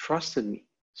 Somebody trusted me.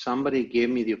 Somebody gave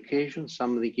me the occasion.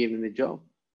 Somebody gave me the job.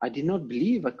 I did not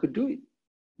believe I could do it,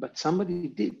 but somebody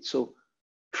did. So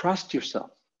trust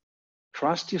yourself.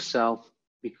 Trust yourself,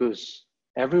 because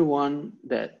everyone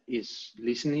that is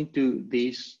listening to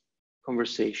this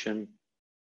conversation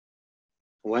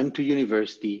went to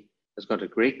university, has got a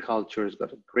great culture, has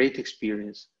got a great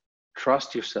experience.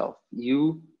 Trust yourself.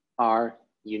 You are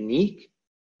unique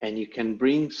and you can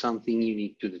bring something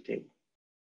unique to the table.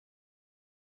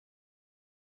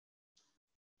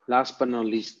 Last but not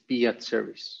least, be at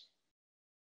service.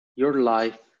 Your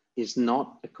life is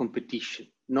not a competition,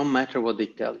 no matter what they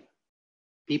tell you.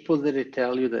 People that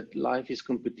tell you that life is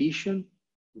competition,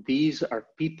 these are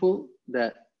people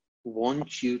that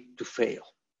want you to fail,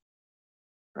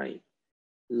 right?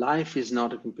 Life is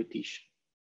not a competition.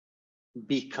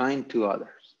 Be kind to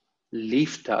others,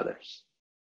 lift others.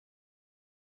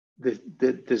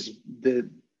 The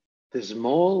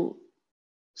small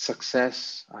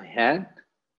success I had,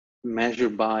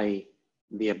 measured by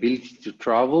the ability to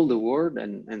travel the world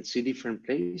and see different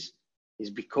places, is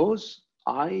because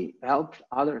I helped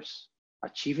others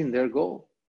achieving their goal.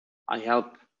 I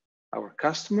help our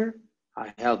customer,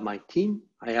 I help my team,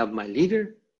 I help my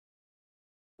leader.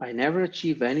 I never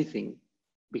achieve anything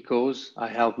because I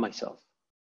help myself.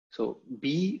 So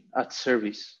be at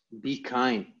service, be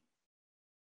kind,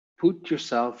 put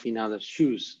yourself in others'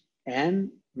 shoes, and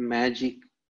magic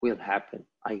will happen.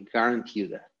 I guarantee you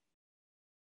that.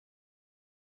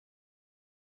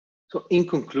 So in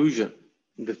conclusion,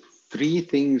 the three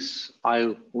things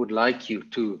I would like you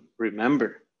to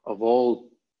remember of all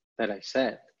that I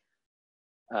said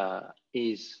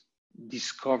is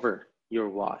discover your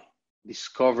why.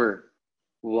 Discover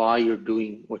why you're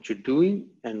doing what you're doing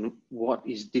and what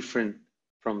is different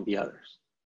from the others.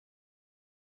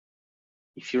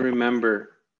 If you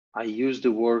remember, I use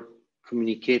the word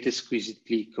communicate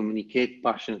exquisitely, communicate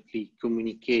passionately,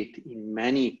 communicate in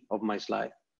many of my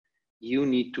slides. You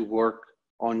need to work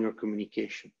on your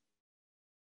communication.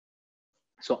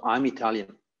 So I'm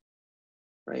Italian,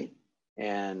 right?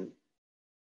 And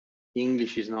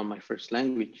English is not my first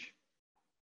language.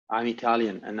 I'm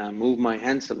Italian and I move my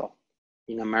hands a lot.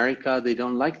 In America, they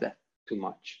don't like that too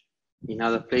much. In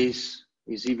other places,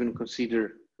 it's even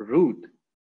considered rude.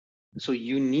 So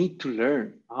you need to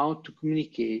learn how to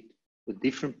communicate with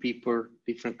different people,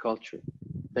 different culture.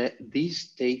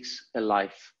 This takes a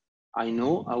life. I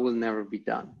know I will never be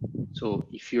done. So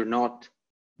if you're not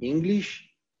English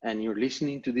and you're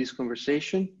listening to this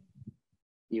conversation,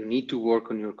 you need to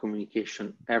work on your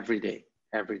communication every day,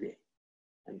 every day.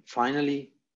 And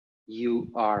finally, you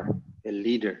are a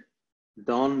leader.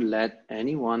 Don't let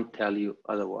anyone tell you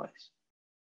otherwise.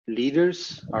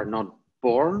 Leaders are not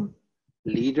born,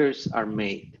 leaders are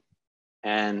made.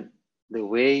 And the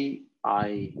way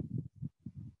I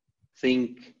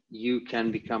think you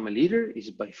can become a leader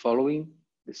is by following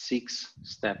the 6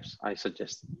 steps I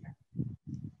suggested here.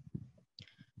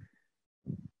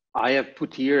 I have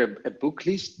put here a book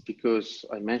list because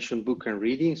I mentioned book and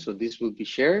reading, so this will be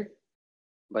shared.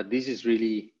 But this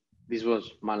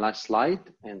was my last slide,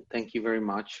 and thank you very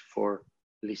much for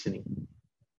listening.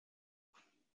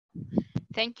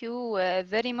 Thank you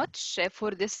very much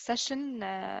for this session,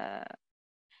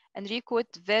 Enrico.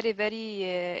 It's very,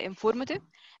 very informative.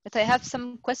 But I have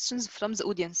some questions from the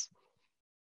audience.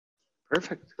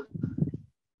 Perfect.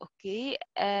 Okay.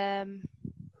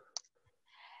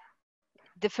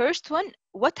 The first one,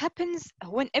 what happens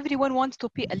when everyone wants to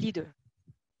be a leader?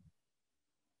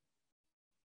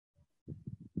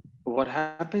 What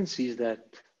happens is that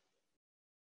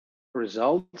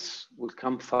results will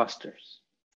come faster,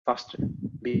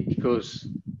 because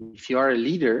if you are a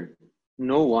leader,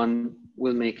 no one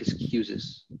will make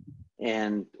excuses.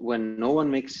 And when no one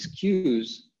makes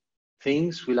excuse,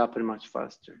 things will happen much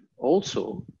faster.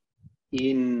 Also,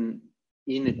 in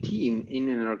a team, in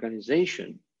an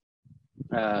organization,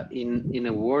 in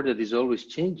a world that is always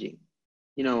changing,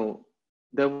 you know,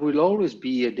 there will always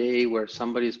be a day where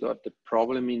somebody's got a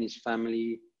problem in his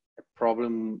family, a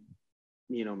problem,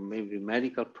 you know, maybe a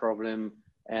medical problem,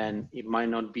 and it might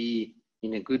not be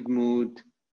in a good mood.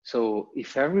 So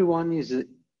if everyone is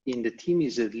in the team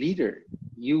is a leader,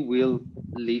 you will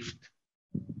lift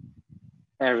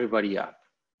everybody up.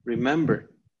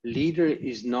 Remember, leader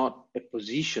is not a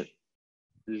position.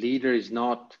 Leader is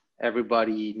not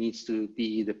everybody needs to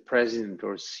be the president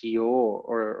or CEO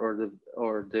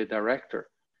or the director,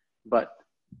 but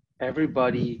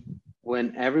everybody,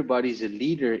 when everybody is a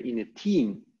leader in a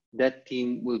team, that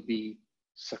team will be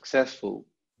successful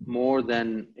more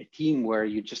than a team where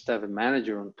you just have a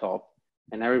manager on top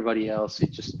and everybody else is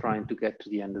just trying to get to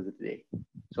the end of the day.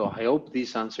 So I hope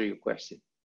this answers your question.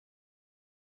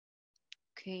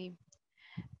 Okay.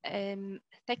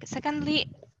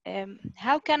 Secondly,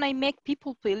 how can I make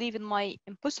people believe in my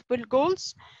impossible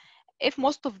goals if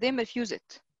most of them refuse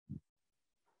it?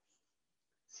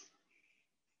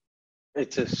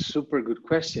 It's a super good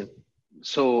question.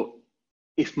 So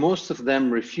if most of them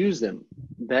refuse them,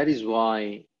 that is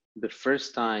why the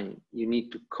first time you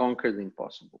need to conquer the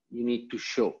impossible. You need to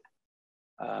show.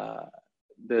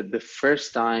 The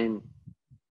first time,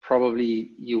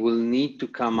 probably you will need to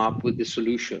come up with the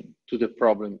solution to the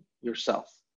problem yourself,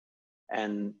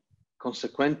 and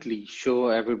consequently show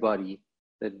everybody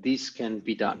that this can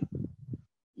be done.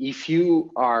 If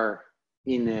you are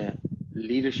in a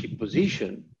leadership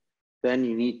position, then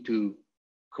you need to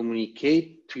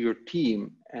communicate to your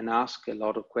team and ask a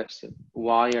lot of questions.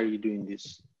 Why are you doing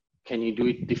this? Can you do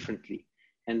it differently?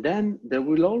 And then there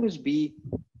will always be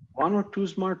one or two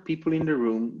smart people in the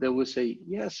room that will say,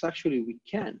 yes, actually we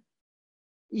can.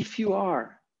 If you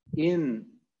are in,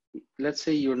 let's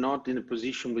say you're not in a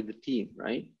position with the team,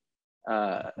 right?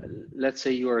 Let's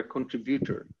say you are a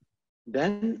contributor.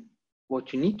 Then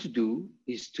what you need to do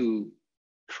is to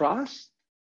trust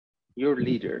your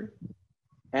leader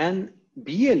and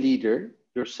be a leader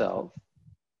yourself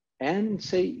and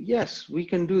say, yes, we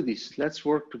can do this. Let's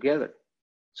work together.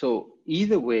 So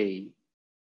either way,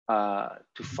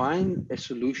 to find a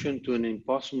solution to an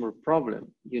impossible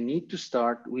problem, you need to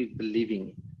start with believing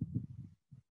it.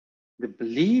 The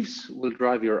beliefs will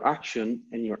drive your action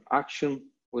and your action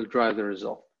will drive the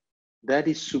result. That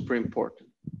is super important.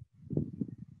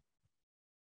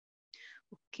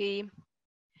 Okay.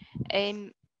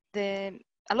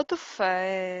 A lot of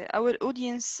our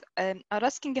audience are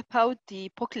asking about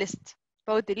the book list,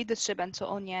 about the leadership and so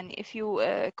on. And if you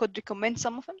could recommend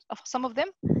some of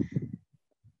them.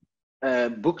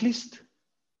 Book list?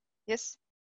 Yes.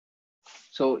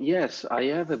 So yes, I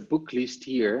have a book list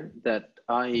here that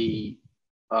I,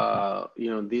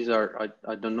 these are,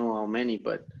 I don't know how many,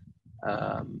 but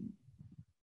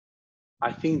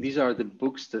I think these are the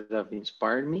books that have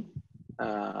inspired me.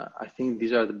 I think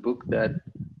these are the books that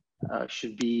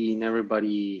should be in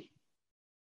everybody's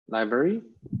library.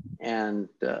 And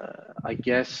I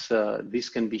guess this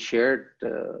can be shared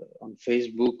on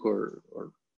Facebook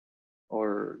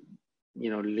or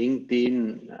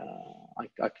LinkedIn.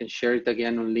 I can share it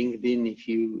again on LinkedIn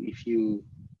if you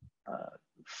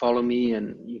follow me,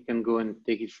 and you can go and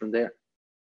take it from there.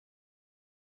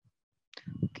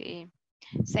 Okay,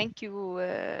 thank you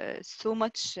so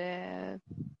much,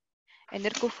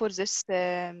 Enrico, for this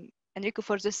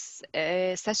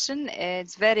session.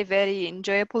 It's very, very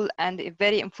enjoyable and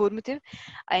very informative.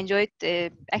 I enjoyed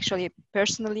actually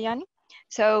personally, Yani.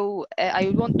 So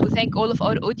I want to thank all of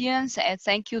our audience and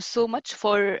thank you so much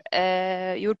for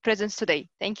your presence today.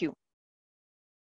 Thank you.